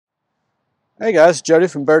Hey guys, Jody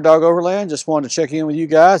from Bird Dog Overland. Just wanted to check in with you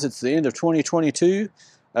guys. It's the end of 2022.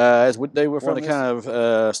 As they were going to kind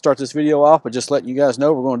of start this video off, but just letting you guys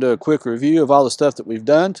know we're going to do a quick review of all the stuff that we've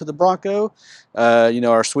done to the Bronco.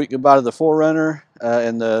 Our sweet goodbye to the 4Runner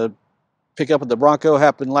and the pickup of the Bronco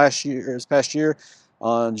happened this past year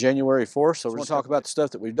on January 4th. So we're going to talk about the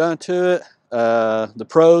stuff that we've done to it, the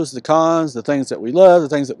pros, the cons, the things that we love, the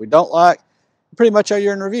things that we don't like. Pretty much our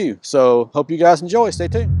year in review. So hope you guys enjoy. Stay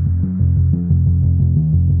tuned.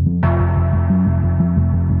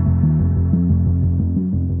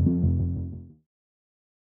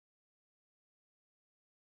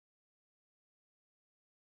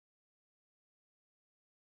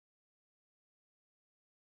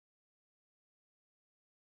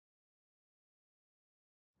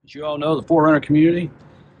 As you all know, the 4Runner community,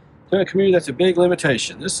 it's a community that's a big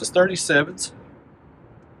limitation. This is 37s.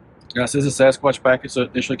 This is a Sasquatch package, so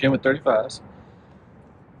it initially came with 35s.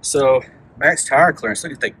 So, max tire clearance,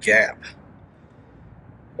 look at that gap.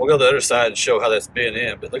 We'll go to the other side and show how that's been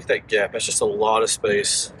in, but look at that gap. That's just a lot of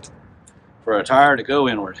space for a tire to go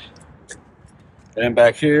inward. And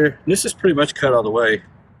back here, this is pretty much cut all the way.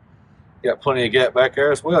 You got plenty of gap back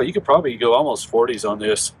there as well. You could probably go almost 40s on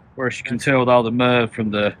this. Of course, you can tell with all the mud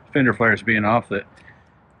from the fender flares being off that,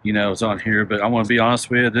 it's on here. But I want to be honest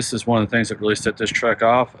with you, this is one of the things that really set this truck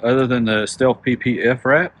off. Other than the Stealth PPF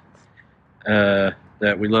wrap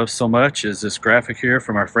that we love so much, is this graphic here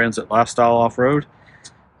from our friends at Lifestyle Off-Road.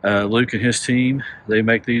 Luke and his team, they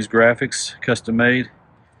make these graphics custom made.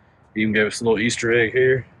 He even gave us a little Easter egg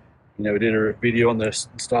here. We did a video on the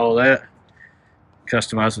install of that,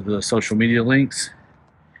 customized with the social media links.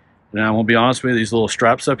 And I won't be honest with you, these little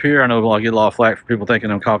straps up here, I know I'll get a lot of flack for people thinking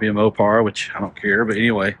I'm copying Mopar, which I don't care, but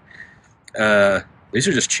anyway, these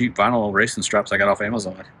are just cheap vinyl racing straps I got off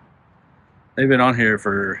Amazon. They've been on here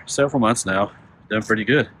for several months now, done pretty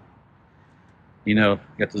good.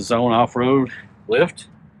 Got the Zone off-road lift,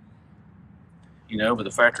 with the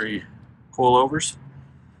factory coilovers,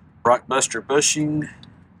 Braptor bushing,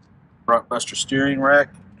 Braptor steering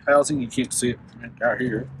rack housing. You can't see it out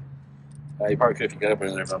here. You probably could if you got up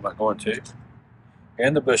in there, but I'm not going to.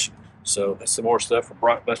 And the bushing. So that's some more stuff from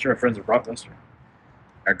Braptor, our friends at Braptor.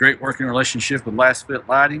 Our great working relationship with Last Fit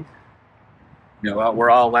Lighting. We're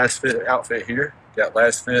all Last Fit outfit here. Got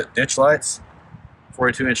Last Fit ditch lights,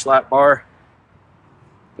 42-inch light bar.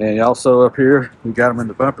 And also up here, we got them in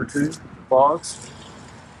the bumper too, fogs.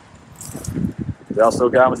 We also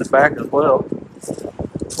got them in the back as well,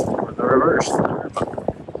 with the reverse.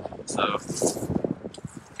 So,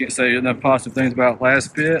 can't say enough positive things about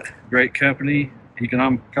Last Fit. Great company,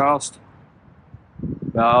 economic cost,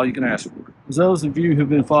 about all you can ask for. As those of you who've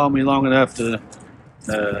been following me long enough to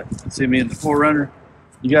see me in the 4Runner,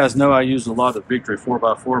 you guys know I use a lot of Victory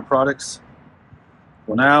 4x4 products.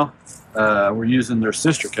 Well, now we're using their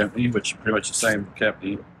sister company, which is pretty much the same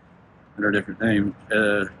company under a different name,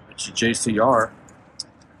 which is JCR.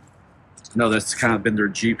 I know that's kind of been their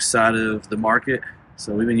Jeep side of the market,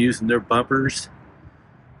 so we've been using their bumpers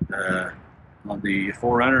on the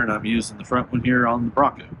 4Runner, and I'm using the front one here on the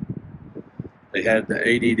Bronco. They had the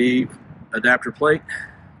ADD adapter plate,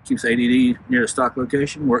 keeps ADD near the stock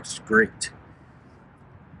location, works great.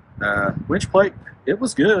 Winch plate, it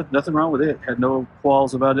was good, nothing wrong with it, had no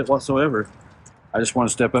qualms about it whatsoever. I just want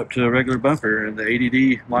to step up to a regular bumper, and the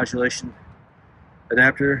ADD modulation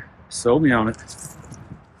adapter sold me on it.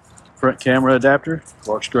 Front camera adapter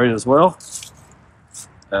works great as well.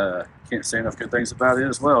 Can't say enough good things about it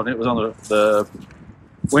as well. And it was on the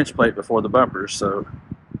winch plate before the bumpers. So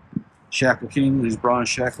Shackle King, these bronze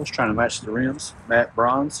shackles, trying to match the rims, matte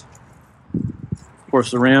bronze. Of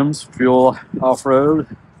course, the rims, Fuel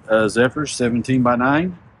Off-Road Zephyrs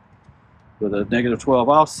 17x9 with a -12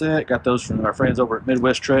 offset. Got those from our friends over at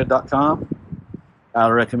MidwestTread.com. I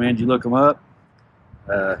recommend you look them up.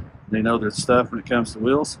 They know their stuff when it comes to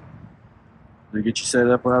wheels. They get you set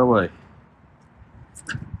up right away.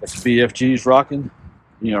 Got the BFGs rocking.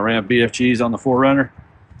 Ran BFGs on the 4Runner.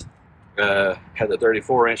 Had the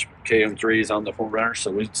 34-inch KM3s on the 4Runner, so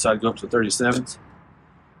we decided to go up to 37s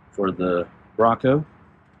for the Bronco.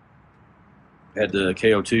 Had the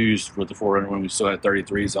KO2s with the 4Runner when we still had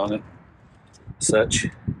 33s on it. Such.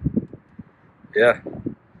 Yeah.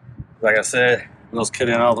 Like I said, wheels cut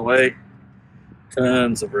in all the way.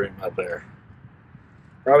 Tons of room up there.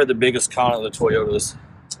 Probably the biggest con of the Toyotas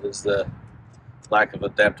is the lack of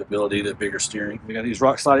adaptability to bigger steering. We got these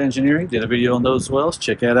Rock Slide Engineering, did a video on those as well, so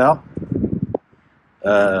check that out.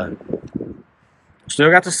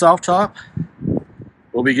 Still got the soft top.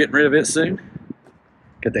 We'll be getting rid of it soon.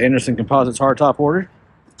 Got the Anderson Composites hardtop ordered.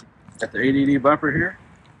 Got the ADD bumper here.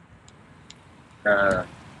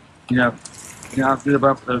 you know, I did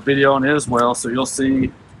about the video on it as well, so you'll see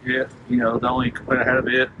it. You know, the only complaint I had of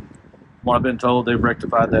it, what I've been told, they've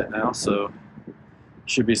rectified that now, so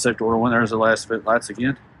should be safe to order one. There's the last fit lights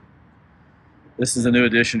again. This is a new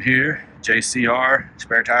addition here, JCR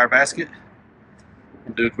spare tire basket.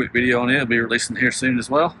 I'll do a quick video on it. It'll be releasing here soon as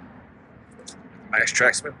well. Max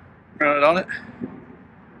Tracksmith mounted on it.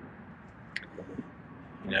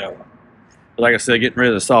 You know, like I said, getting rid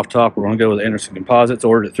of the soft top, we're going to go with Anderson Composites.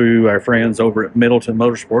 Ordered it through our friends over at Middleton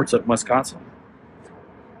Motorsports up in Wisconsin.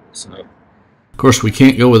 So, of course, we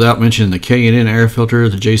can't go without mentioning the K&N air filter,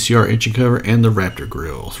 the JCR engine cover, and the Braptor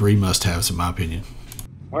grill. 3 must-haves in my opinion.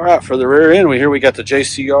 all right, for the rear end, we got the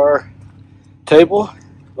JCR table.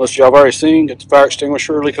 Most of y'all have already seen. Got the fire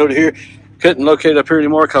extinguisher coated here. Couldn't locate it up here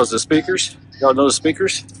anymore because of the speakers. Y'all know the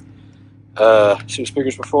speakers. Seen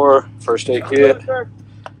speakers before. First aid kit.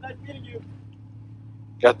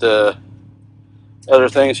 Got the other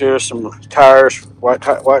things here. Some tires,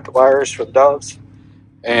 white wires for the dogs,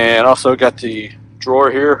 and also got the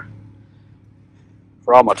drawer here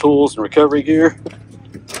for all my tools and recovery gear.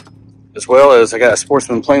 As well as I got a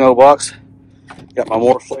Sportsman Plano box. Got my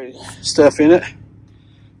more stuff in it.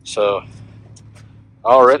 So,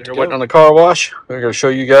 all right, we're waiting on the car wash. We're going to show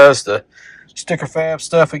you guys the sticker fab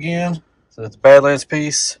stuff again. So the Badlands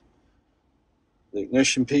piece, the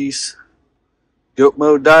ignition piece, goat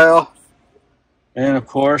mode dial, and of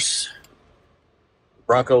course,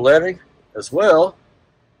 Bronco lettering, as well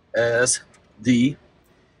as the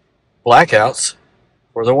blackouts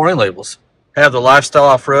for the warning labels. Have the Lifestyle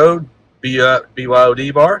Off-Road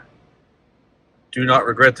BYOD bar. Do not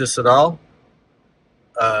regret this at all.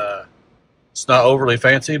 It's not overly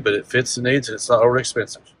fancy, but it fits the needs and it's not overly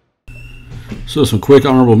expensive. So some quick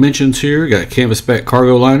honorable mentions here. Got canvasback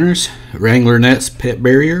cargo liners, Wrangler nets pet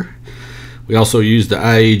barrier. We also used the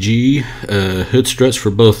IAG hood struts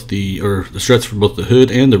for both the struts for both the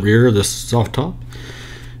hood and the rear of the soft top.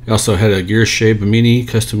 We also had a gear shade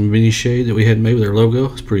custom mini shade that we had made with our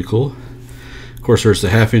logo. It's pretty cool. Of course, there's the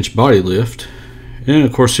 1/2-inch body lift, and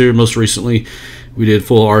of course here most recently we did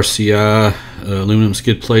full RCI aluminum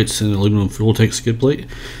skid plates and aluminum fuel tank skid plate,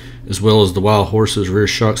 as well as the Wild Horses rear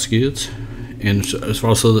shock skids, and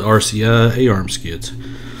also the RCI A-arm skids.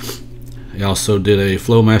 I also did a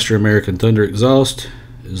Flowmaster American Thunder exhaust,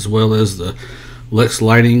 as well as the Lex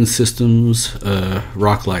Lighting Systems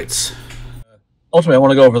rock lights. Ultimately, I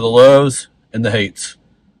want to go over the lows and the hates.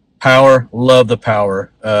 Power, love the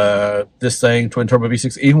power. This thing, twin turbo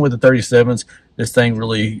V6, even with the 37s, this thing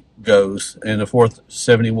really goes. And the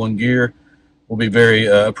 471 gear will be very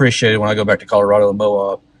appreciated when I go back to Colorado and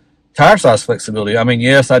Moab. Tire size flexibility. I mean,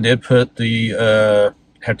 yes, I did put the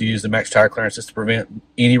have to use the max tire clearances to prevent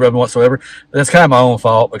any rubbing whatsoever. But that's kind of my own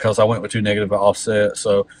fault because I went with too negative offset.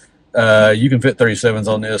 So you can fit 37s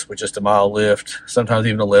on this with just a mild lift. Sometimes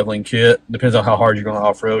even a leveling kit. Depends on how hard you're going to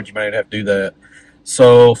off-road. You might have to do that.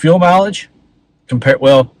 So fuel mileage, compared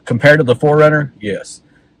to the 4Runner, yes.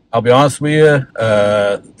 I'll be honest with you,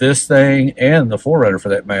 this thing and the 4Runner for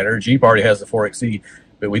that matter, Jeep already has the 4XE,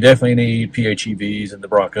 but we definitely need PHEVs in the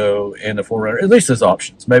Bronco and the 4Runner, at least as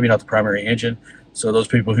options. Maybe not the primary engine. So those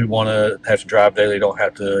people who want to have to drive daily don't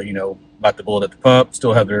have to, you know, bite the bullet at the pump,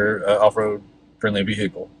 still have their off-road friendly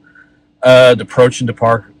vehicle. The approach and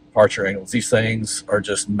departure angles, these things are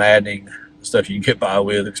just maddening stuff you can get by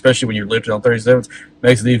with, especially when you're lifted on 37s.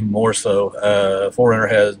 Makes it even more so.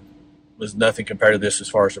 4Runner was nothing compared to this as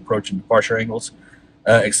far as approach and departure angles.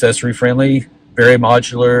 Accessory friendly, very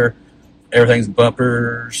modular. Everything's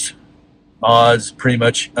bumpers, mods, pretty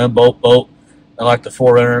much unbolt bolt. Unlike the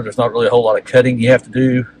 4Runner, there's not really a whole lot of cutting you have to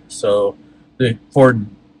do. So the Ford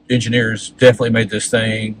engineers definitely made this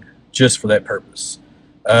thing just for that purpose.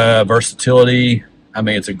 Versatility. I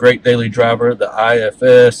mean, it's a great daily driver. The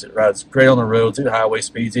IFS, it rides great on the roads at highway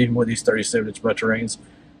speeds, even with these 37-inch mud terrains.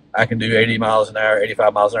 I can do 80 miles an hour,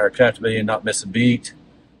 85 miles an hour comfortably and not miss a beat.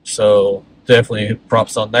 So definitely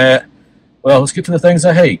props on that. Well, let's get to the things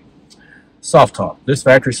I hate. Soft top. This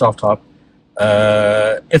factory soft top.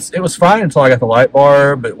 It was fine until I got the light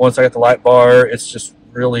bar, but once I got the light bar, it's just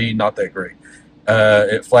really not that great.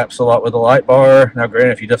 It flaps a lot with the light bar. Now,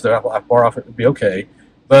 granted, if you lift the light bar off, it would be okay.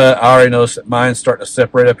 But I already noticed that mine's starting to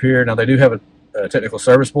separate up here. Now, they do have a technical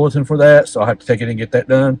service bulletin for that, so I'll have to take it and get that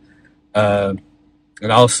done.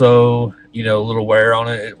 And also, you know, a little wear on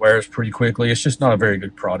it. It wears pretty quickly. It's just not a very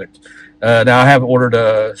good product. Now, I have ordered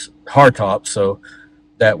a hard top, so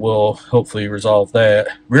that will hopefully resolve that.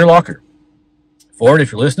 Rear locker. Ford,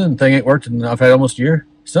 if you're listening, the thing ain't worked, and I've had almost a year.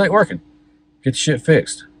 Still ain't working. Get the shit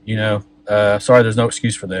fixed. You know, sorry, there's no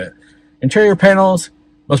excuse for that. Interior panels.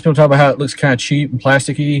 Most people talk about how it looks kind of cheap and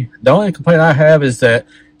plasticky. The only complaint I have is that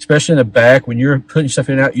especially in the back when you're putting stuff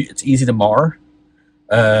in and out. It's easy to mar.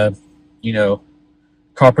 You know,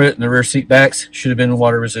 carpet and the rear seat backs should have been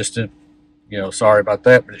water resistant. You know, sorry about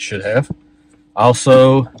that, but it should have.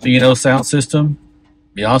 Also, the sound system,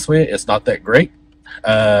 to be honest with you, it's not that great.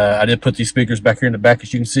 I did put these speakers back here in the back,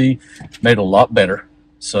 as you can see, made it a lot better.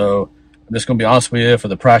 So I'm just going to be honest with you, for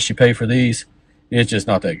the price you pay for these, it's just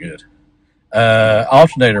not that good.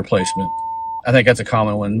 Alternator placement, I think that's a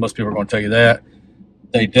common one. Most people are going to tell you that.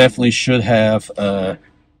 They definitely should have,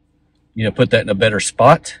 put that in a better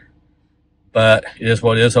spot. But it is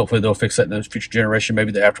what it is. Hopefully they'll fix that in the future generation.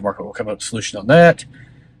 Maybe the aftermarket will come up with a solution on that.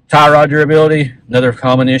 Tie rod durability, another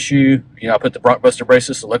common issue. I put the Blockbuster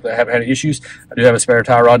braces, so luckily I haven't had any issues. I do have a spare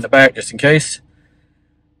tie rod in the back just in case.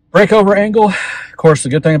 Breakover angle. Of course, the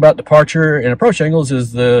good thing about departure and approach angles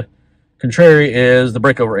is the contrary is the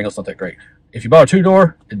breakover angle is not that great. If you bought a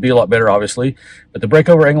 2-door, it'd be a lot better, obviously. But the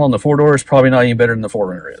breakover angle on the 4-door is probably not even better than the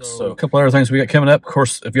 4Runner is. So a couple other things we got coming up. Of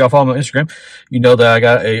course, if y'all follow me on Instagram, you know that I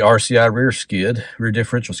got a RCI rear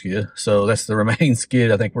differential skid. So that's the remaining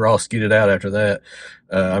skid. I think we're all skidded out after that.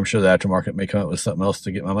 I'm sure the aftermarket may come up with something else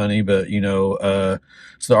to get my money. But, so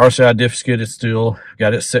the RCI diff skid is still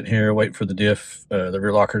got it sitting here waiting for the diff, the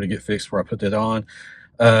rear locker to get fixed before I put that on.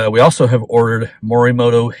 We also have ordered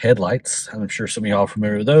Morimoto headlights. I'm sure some of y'all are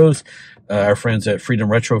familiar with those. Our friends at Freedom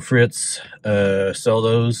Retrofits sell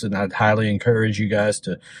those, and I'd highly encourage you guys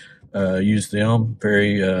to use them.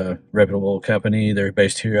 Very reputable company. They're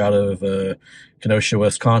based here out of Kenosha,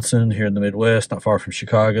 Wisconsin, here in the Midwest, not far from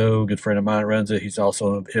Chicago. A good friend of mine runs it. He's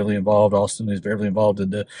also heavily involved. Austin is very involved in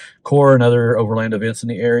the core and other Overland events in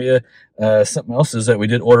the area. Something else is that we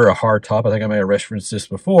did order a hard top. I think I may have referenced this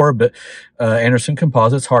before, but Anderson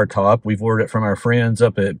Composites hard top. We've ordered it from our friends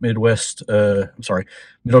up at Middleton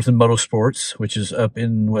Motorsports, which is up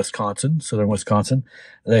in Wisconsin, southern Wisconsin.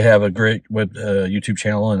 They have a great web YouTube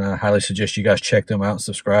channel, and I highly suggest you guys check them out and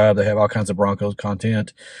subscribe. They have all kinds of Broncos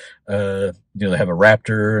content. They have a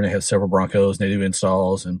Braptor, and they have several Broncos, and they do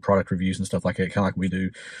installs and product reviews and stuff like that, kind of like we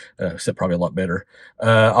do, except probably a lot better.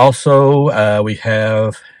 Also, we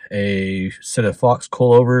have a set of Fox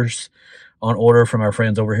coilovers on order from our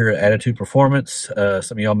friends over here at Attitude Performance.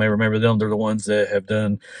 Some of y'all may remember them. They're the ones that have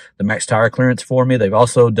done the max tire clearance for me. They've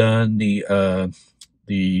also done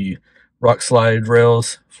the rock slide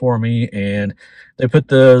rails for me, and they put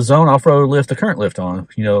the Zone off-road lift, the current lift on,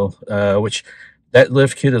 which that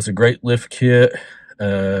lift kit is a great lift kit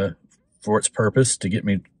for its purpose to get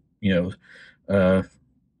me, to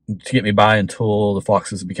get me by until the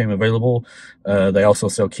Foxes became available. They also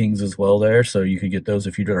sell Kings as well there, so you could get those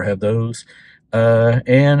if you'd rather have those.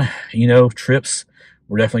 And trips,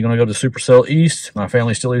 we're definitely going to go to Supercell East. My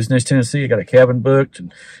family still lives in East Tennessee. I got a cabin booked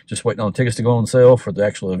and just waiting on tickets to go on sale for the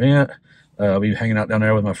actual event. I'll be hanging out down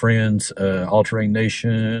there with my friends, All Terrain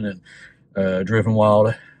Nation and Driven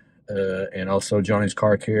Wild, and also Johnny's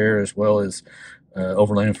Car Care, as well as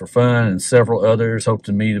Overland for Fun and several others. Hope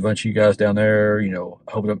to meet a bunch of you guys down there.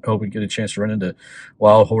 Hope we get a chance to run into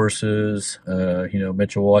Wild Horses,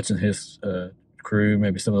 Mitchell Watts and his crew,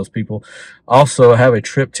 maybe some of those people. Also, I have a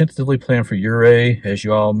trip tentatively planned for Ouray. As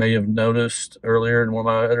you all may have noticed earlier in one of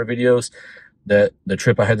my other videos, that the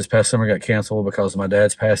trip I had this past summer got canceled because of my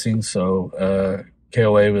dad's passing. So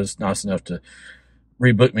KOA was nice enough to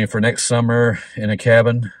rebook me for next summer in a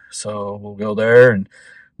cabin. So we'll go there and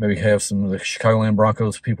maybe have some of the Chicagoland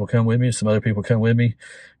Broncos people come with me, some other people come with me,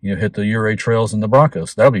 hit the Ouray trails and the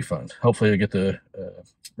Broncos. That'll be fun. Hopefully I'll get the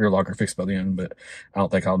rear locker fixed by the end, but I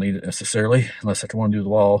don't think I'll need it necessarily unless I want to do the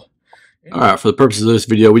wall. All right, for the purposes of this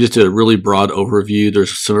video, we just did a really broad overview.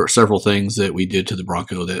 There's several things that we did to the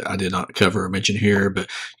Bronco that I did not cover or mention here, but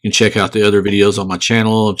you can check out the other videos on my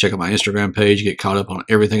channel, check out my Instagram page, get caught up on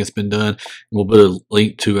everything that's been done. We'll put a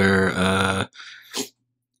link to our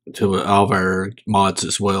all of our mods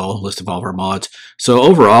as well, list of all of our mods. So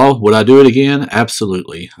overall, would I do it again?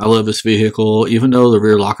 Absolutely. I love this vehicle. Even though the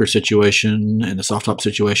rear locker situation and the soft top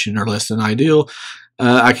situation are less than ideal,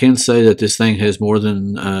 I can say that this thing has more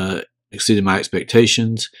than exceeded my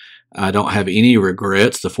expectations. I don't have any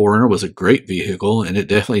regrets. The 4Runner was a great vehicle, and it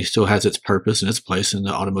definitely still has its purpose and its place in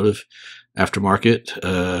the automotive aftermarket,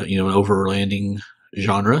 an overlanding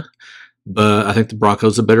genre. But I think the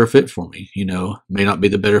Bronco's a better fit for me. May not be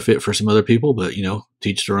the better fit for some other people, but,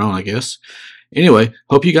 teach their own, I guess. Anyway,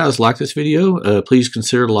 hope you guys like this video. Please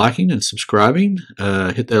consider liking and subscribing.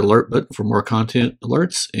 Hit that alert button for more content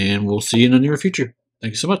alerts, and we'll see you in the near future.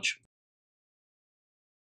 Thank you so much.